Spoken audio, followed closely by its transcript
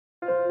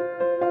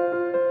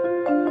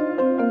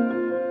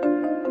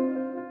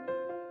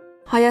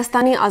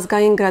Հայաստանի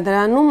ազգային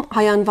գրադարանում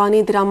հայանվանի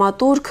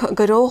դրամատուրգ,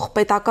 գրող,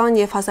 պետական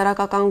և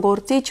հասարակական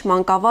գործիչ,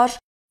 մանկավար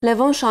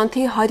Լևոն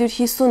Շանթի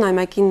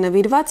 150-ամյակին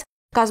նվիրված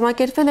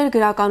կազմակերպվել էր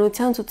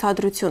գրականության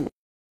ցուցադրություն։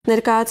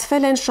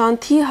 Ներկայացվել են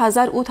Շանթի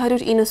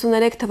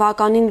 1893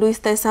 թվականին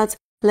լույս տեսած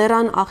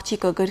 «Լեռան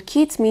աղջիկը»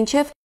 գրքից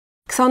մինչև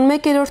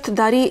 21-րդ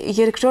դարի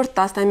երկրորդ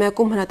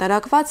տասնամյակում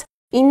հրատարակված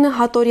 9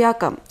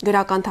 հատորյակը,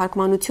 գրական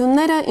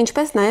թարգմանությունները,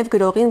 ինչպես նաև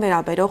գրողին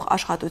վերաբերող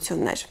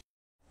աշխատություններ։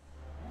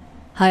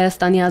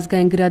 Հայաստանի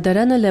ազգային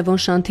գրադարանը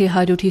Լևոն Շանթի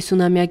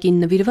 150-ամյակին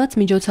նվիրված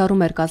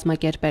միջոցառում էր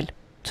կազմակերպել։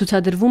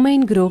 Ցուցադրվում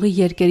էին գրողի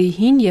երկերի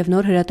հին և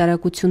նոր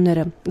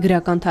հրատարակությունները,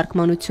 գրական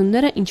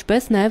թարգմանությունները,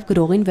 ինչպես նաև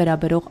գրողին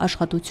վերաբերող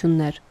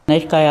աշխատություններ։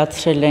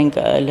 Ներկայացրել ենք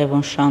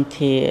Լևոն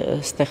Շանթի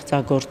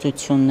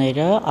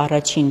ստեղծագործությունները,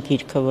 առաջին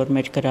գիրքը, որ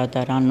մեր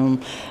գրադարանում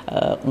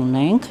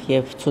ունենք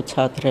և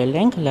ցուցադրել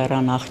ենք,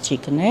 «Լեռան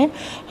աղջիկն» է,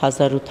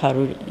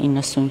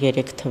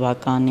 1893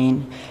 թվականին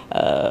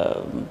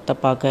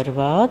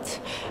տպագրված,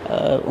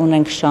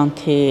 ունենք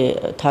Շանթի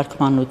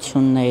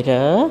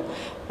թարգմանությունները,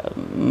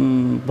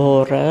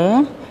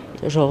 «Բորը»,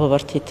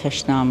 «Ժողովրդի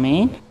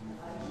թշնամին»։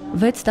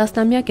 6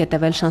 տասնամյակ է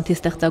տևել Շանթի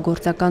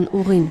ստեղծագործական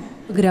ուղին,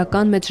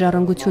 գրական մեծ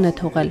ժառանգություն է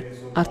թողել,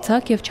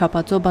 արձակ և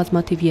չափածո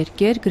բազմաթիվ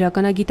երկեր,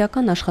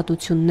 գրականագիտական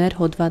աշխատություններ,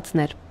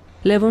 հոդվածներ։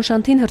 Լևոն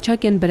Շանթին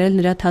հռչակ են բերել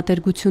նրա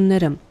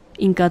թատերգությունները՝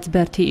 «Ինկած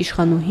Բերդի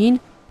իշխանուհին»,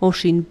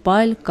 «Օշին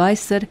Պայլ»,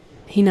 «Կայսր»,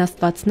 «Հին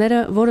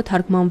աստվածները», որը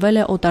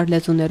թարգմանվել է օտար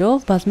լեզուներով,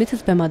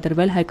 բազմիցս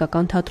բեմադրվել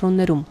հայկական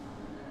թատրոններում։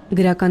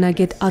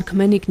 Գրականագետ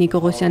Արքմենիկ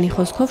Նիկողոսյանի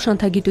խոսքով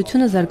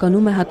շանթագիտությունը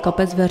զարգանում է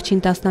հատկապես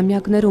վերջին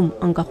տասնամյակներում,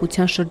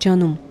 անկախության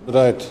շրջանում։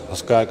 Դրա այդ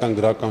հսկայական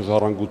գրական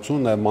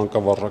ժառանգությունը,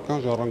 մանկավարժական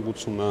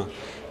ժառանգությունը,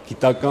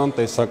 գիտական,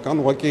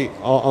 տեսական ուղղակի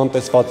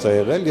անտեսված է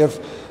եղել և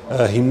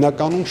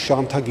հիմնականում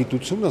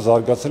շանթագիտությունը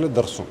զարգացել է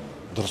դրսում։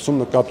 Դրսում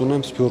նկատի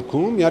ունեմ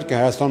Սփյուռքում, իհարկե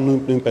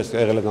Հայաստանում նույնպես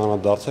եղել են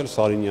անդրադարձել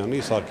Սարինյանի,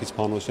 Սարգիս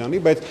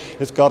Փանոսյանի, բայց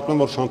ես կարծում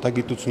եմ, որ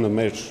շանթագիտությունը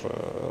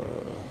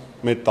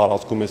մեր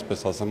տարածքում,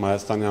 այսպես ասեմ,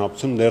 Հայաստանի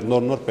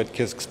Հանրապետությունում նոր պետք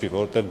է սկսվի,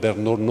 որովհետև դեռ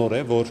նոր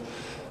է, որ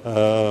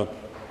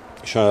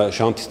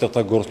Շանթի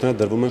ստեղծագործությունները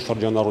դրվում են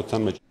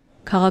շրջանառության մեջ։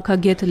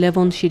 Քաղաքագետ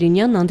Լևոն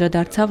Շիրինյանն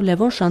անդրադարձավ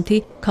Լևոն Շանթի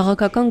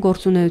քաղաքական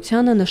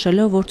գործունեությանը,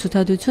 նշելով, որ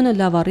ցուցադրությունը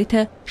լավ առիթ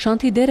է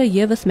Շանթի դերը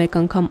ևս մեկ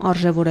անգամ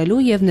արժևորելու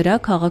և նրա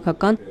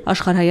քաղաքական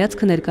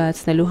աշխարհայացքը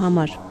ներկայացնելու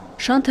համար։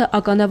 Շանթը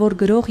ականավոր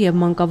գրող և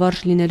մանկավարժ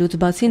լինելուց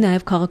բացի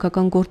նաև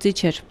քաղաքական գործիչ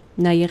էր։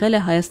 Նա եղել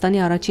է Հայաստանի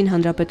առաջին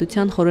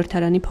հանրապետության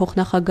խորհրդարանի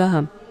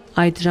փոխնախագահը։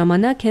 Այդ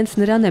ժամանակ հենց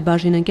նրան է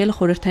բաժին ընկել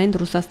խորհրդային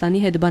Ռուսաստանի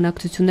հետ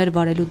բանակցություններ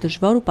վարելու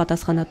դժվար ու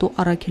պատասխանատու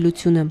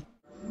առաքելությունը։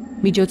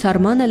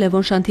 Միջոցառմանը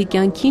Լևոն Շանթի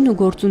կյանքին ու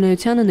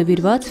գործունեությանը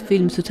նվիրված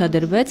ֆիլմ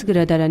ցուցադրվեց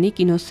գրադարանի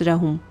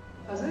կինոսրահում։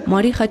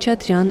 Մարի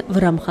Խաչատրյան,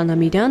 Վրամ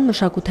Խանամիրյան,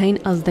 Մշակութային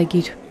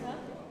ազդագիր։